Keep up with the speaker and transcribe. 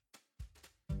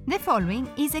The following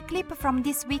is a clip from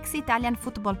this week's Italian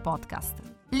football podcast.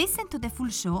 Listen to the full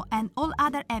show and all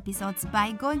other episodes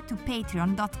by going to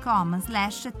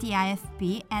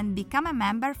patreon.com/TIFP and become a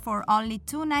member for only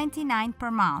 $2.99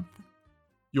 per month.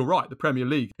 You're right, the Premier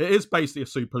League, it is basically a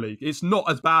Super League. It's not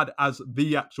as bad as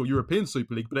the actual European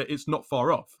Super League, but it's not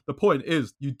far off. The point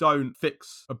is, you don't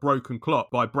fix a broken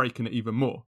clock by breaking it even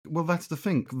more. Well, that's the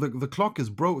thing. The clock is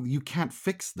broke. You can't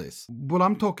fix this. Well,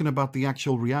 I'm talking about the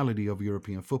actual reality of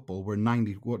European football, where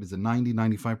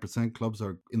 95% clubs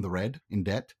are in the red, in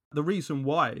debt. The reason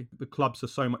why the clubs are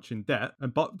so much in debt,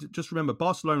 just remember,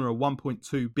 Barcelona are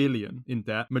 1.2 billion in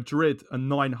debt, Madrid are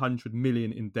 900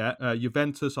 million in debt,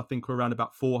 Juventus I think are around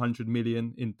about 400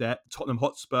 million in debt, Tottenham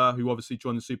Hotspur, who obviously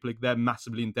joined the Super League, they're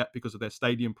massively in debt because of their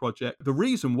stadium project. The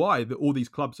reason why all these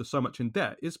clubs are so much in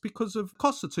debt is because of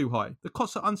costs are too high. The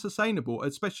costs are unsustainable,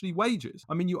 especially wages.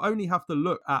 I mean, you only have to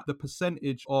look at the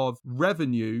percentage of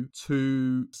revenue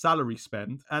to salary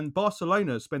spend, and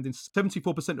Barcelona is spending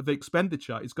 74% of the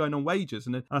expenditure is going on wages,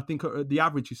 and I think the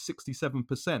average is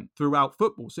 67% throughout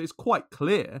football. So it's quite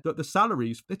clear that the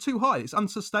salaries, they're too high. It's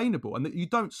unsustainable, and that you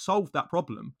don't solve that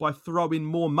problem by throwing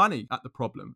more money at the problem.